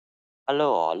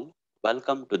Hello all,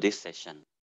 welcome to this session.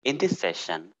 In this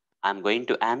session, I'm going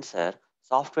to answer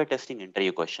software testing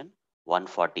interview question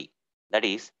 140. That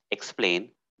is, explain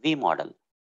V-model.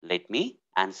 Let me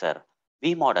answer.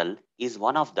 V-model is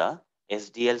one of the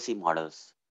SDLC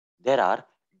models. There are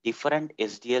different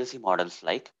SDLC models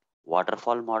like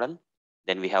waterfall model,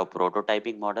 then we have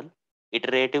prototyping model,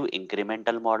 iterative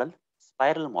incremental model,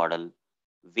 spiral model,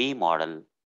 V model,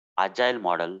 agile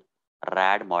model,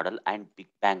 RAD model and Big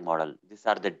Bang model. These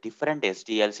are the different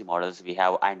SDLC models we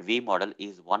have, and V model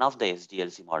is one of the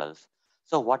SDLC models.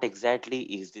 So what exactly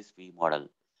is this V model?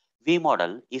 V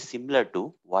model is similar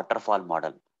to waterfall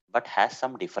model but has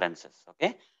some differences.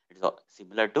 Okay, it's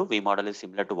similar to V model is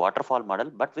similar to waterfall model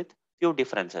but with few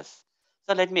differences.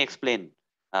 So let me explain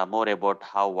more about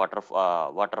how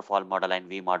waterfall model and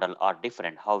V model are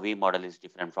different. How V model is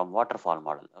different from waterfall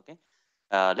model. Okay.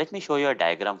 Let me show you a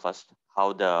diagram first,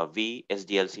 how the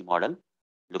V-SDLC model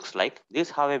looks like. This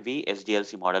is how a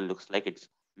V-SDLC model looks like. It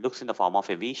looks in the form of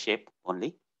a V shape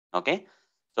only. Okay.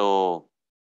 So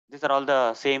these are all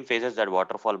the same phases that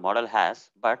waterfall model has,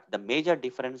 but the major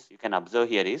difference you can observe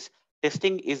here is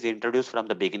testing is introduced from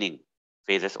the beginning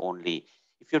phases only.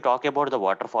 If you talk about the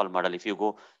waterfall model, if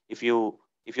you if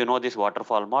you know this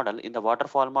waterfall model, in the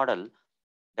waterfall model,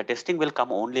 the testing will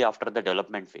come only after the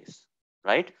development phase,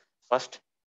 right? First,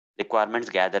 requirements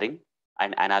gathering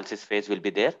and analysis phase will be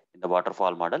there in the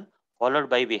waterfall model, followed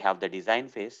by we have the design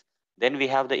phase, then we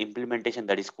have the implementation,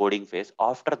 that is coding phase.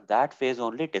 After that phase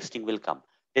only testing will come.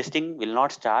 Testing will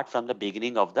not start from the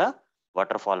beginning of the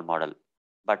waterfall model,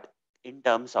 but in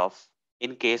terms of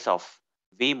in case of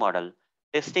V model,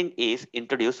 testing is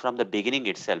introduced from the beginning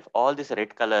itself. All this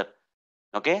red color,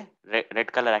 okay,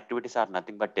 red color activities are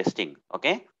nothing but testing.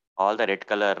 Okay, all the red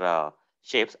color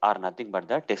shapes are nothing but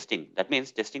the testing. That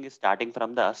means testing is starting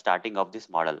from the starting of this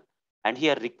model, and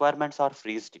here requirements are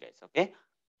freezed, guys. Okay,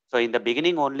 so in the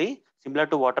beginning only, similar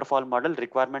to waterfall model,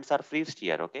 requirements are freezed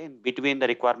here. Okay, in between the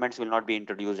requirements will not be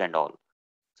introduced and all.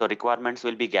 So requirements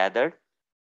will be gathered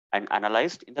and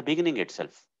analyzed in the beginning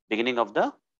itself, beginning of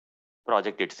the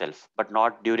project itself, but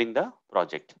not during the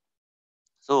project.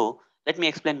 So let me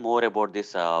explain more about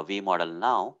this V model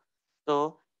now.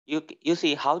 So you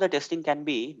see how the testing can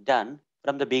be done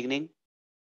from the beginning.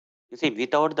 You see,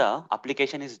 without the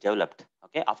application is developed.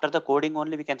 Okay, after the coding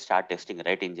only we can start testing,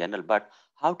 right? In general, but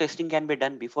how testing can be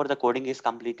done before the coding is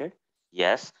completed?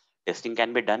 Yes, testing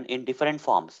can be done in different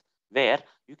forms where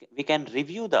we can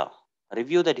review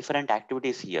the different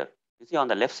activities here. You see on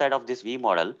the left side of this V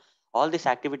model, all these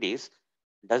activities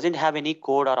doesn't have any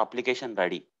code or application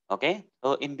ready. Okay,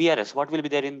 so in BRS, what will be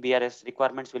there in BRS?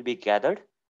 Requirements will be gathered.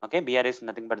 Okay, BRS is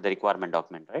nothing but the requirement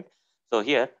document, right? So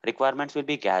here requirements will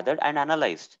be gathered and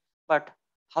analyzed. But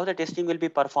how the testing will be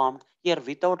performed here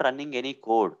without running any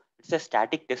code? It's a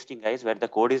static testing, guys, where the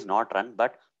code is not run,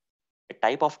 but a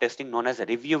type of testing known as a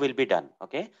review will be done.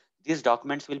 Okay, these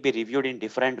documents will be reviewed in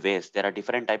different ways. There are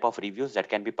different type of reviews that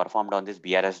can be performed on this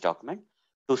BRS document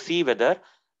to see whether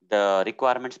the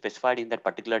requirements specified in that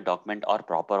particular document are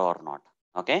proper or not.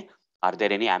 Okay, are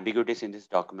there any ambiguities in this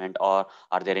document, or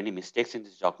are there any mistakes in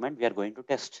this document? We are going to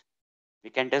test. We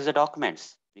can test the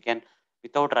documents. We can,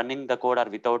 without running the code or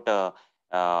without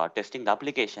testing the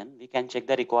application, we can check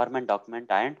the requirement document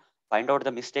and find out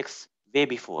the mistakes way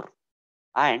before.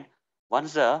 And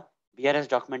once the BRS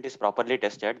document is properly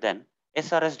tested, then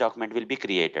SRS document will be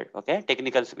created. Okay,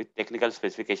 technicals with technical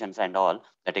specifications and all.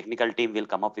 The technical team will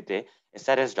come up with a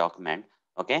SRS document.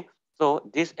 Okay, so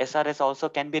this SRS also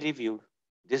can be reviewed.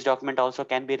 This document also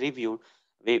can be reviewed.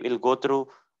 We will go through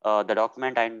the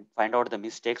document and find out the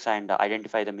mistakes and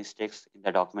identify the mistakes in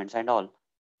the documents and all.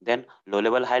 Then low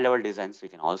level, high level designs. We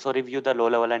can also review the low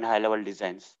level and high level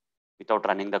designs without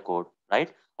running the code,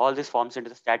 right? All this forms into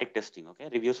the static testing. Okay,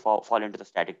 reviews fall into the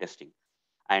static testing.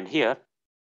 And here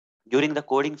during the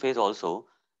coding phase also,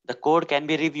 the code can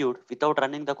be reviewed. Without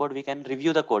running the code, we can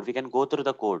review the code. We can go through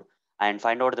the code and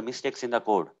find out the mistakes in the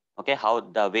code. Okay, how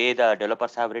the way the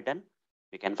developers have written,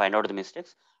 we can find out the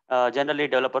mistakes. Generally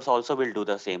developers also will do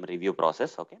the same review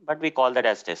process. Okay, but we call that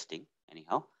as testing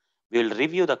anyhow. We will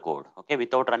review the code. Okay,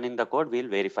 without running the code, we'll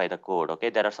verify the code. Okay,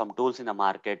 there are some tools in the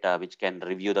market which can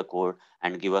review the code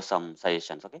and give us some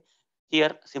suggestions. Okay,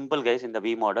 here simple, guys. In the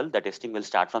V model, the testing will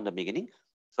start from the beginning.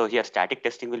 So here static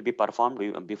testing will be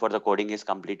performed before the coding is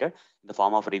completed in the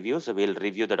form of reviews. So we'll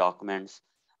review the documents,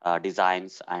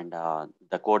 designs, and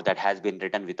the code that has been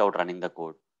written without running the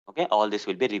code. Okay, all this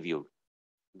will be reviewed.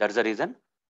 That's the reason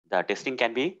the testing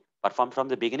can be performed from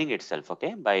the beginning itself.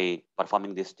 Okay, by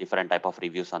performing this different type of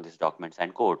reviews on these documents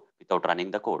and code without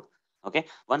running the code. Okay,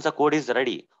 once the code is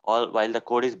ready, all while the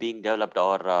code is being developed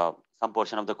or some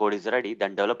portion of the code is ready,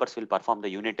 then developers will perform the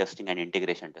unit testing and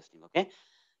integration testing. Okay,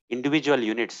 individual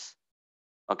units.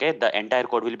 Okay, the entire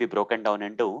code will be broken down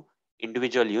into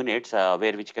individual units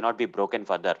where which cannot be broken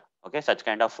further. Okay, such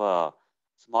kind of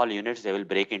small units they will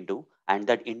break into, and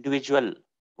that individual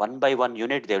one by one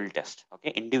unit they will test.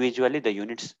 Okay, individually the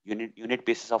unit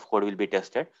pieces of code will be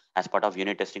tested as part of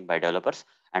unit testing by developers.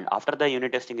 And after the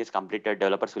unit testing is completed,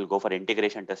 developers will go for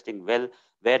integration testing, well,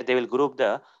 where they will group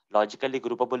the logically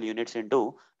groupable units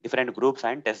into different groups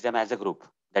and test them as a group.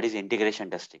 That is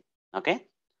integration testing. Okay,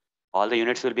 all the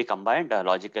units will be combined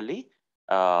logically.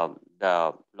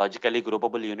 The logically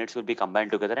groupable units will be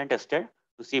combined together and tested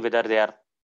to see whether they are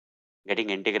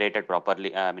getting integrated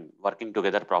properly, I mean, working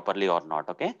together properly or not.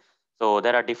 Okay. So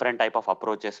there are different type of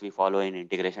approaches we follow in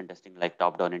integration testing, like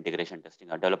top-down integration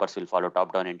testing. Our developers will follow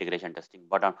top-down integration testing,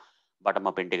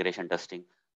 bottom-up integration testing,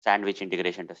 sandwich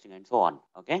integration testing, and so on.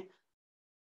 Okay.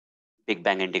 Big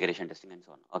bang integration testing and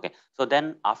so on. Okay. So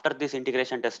then after this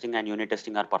integration testing and unit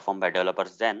testing are performed by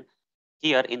developers, then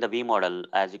here in the V model,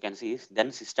 as you can see,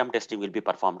 then system testing will be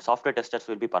performed. Software testers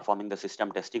will be performing the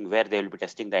system testing where they will be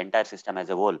testing the entire system as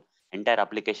a whole. Entire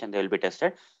application they will be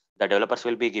tested. The developers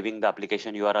will be giving the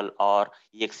application URL or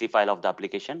exe file of the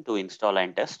application to install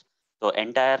and test. So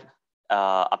entire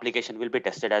application will be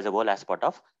tested as a whole as part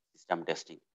of system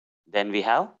testing. Then we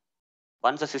have,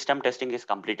 once the system testing is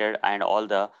completed and all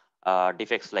the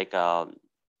defects like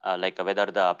whether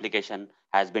the application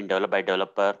has been developed by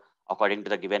developer according to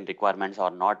the given requirements or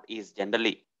not is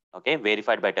generally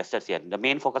verified by testers here. The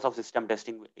main focus of system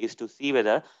testing is to see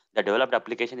whether the developed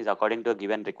application is according to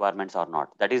given requirements or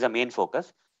not. That is the main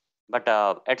focus. But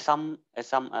at some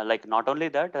like not only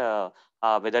that,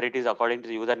 whether it is according to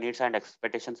the user needs and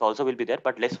expectations also will be there,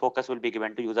 but less focus will be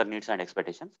given to user needs and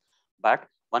expectations. But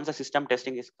once the system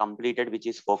testing is completed, which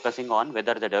is focusing on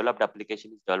whether the developed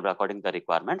application is developed according to the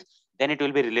requirements, then it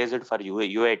will be released for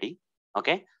UAT.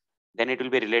 Okay, then it will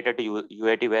be related to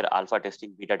UAT, where alpha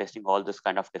testing, beta testing, all this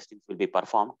kind of testings will be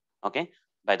performed. Okay,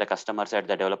 by the customers at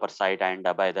the developer side and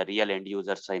by the real end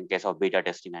users in case of beta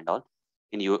testing and all.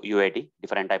 In UAT,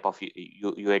 different type of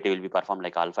UAT will be performed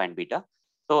like alpha and beta.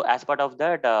 So as part of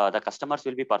that, the customers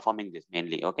will be performing this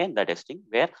mainly. Okay, the testing,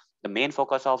 where the main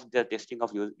focus of the testing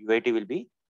of UAT will be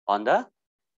on the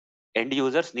end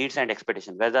users needs and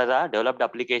expectations, whether the developed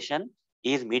application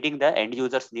is meeting the end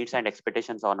users needs and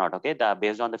expectations or not. Okay,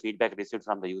 based on the feedback received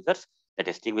from the users, the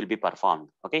testing will be performed.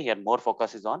 Okay, here more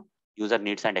focus is on user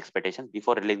needs and expectations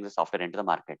before releasing the software into the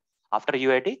market. After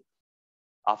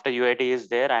UAT is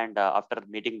there and after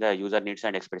meeting the user needs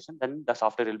and expectations, then the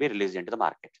software will be released into the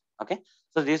market. Okay,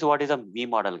 so this is what is a V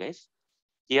model, guys.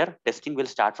 Here testing will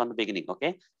start from the beginning.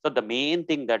 Okay, so the main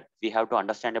thing that we have to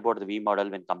understand about the V model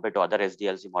when compared to other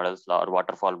SDLC models or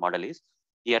waterfall model is,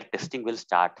 here testing will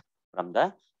start from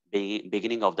the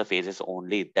beginning of the phases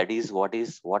only. That is what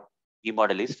V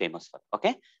model is famous for.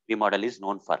 Okay, V model is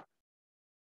known for.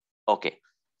 Okay,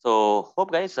 so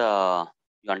hope guys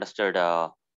you understood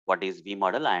what is V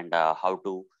model and how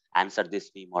to answer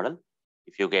this V model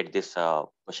if you get this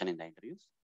question in the interviews.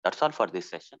 That's all for this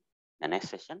session. The next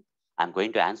session, I'm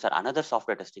going to answer another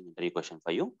software testing interview question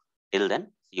for you. Till then,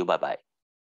 see you. Bye-bye.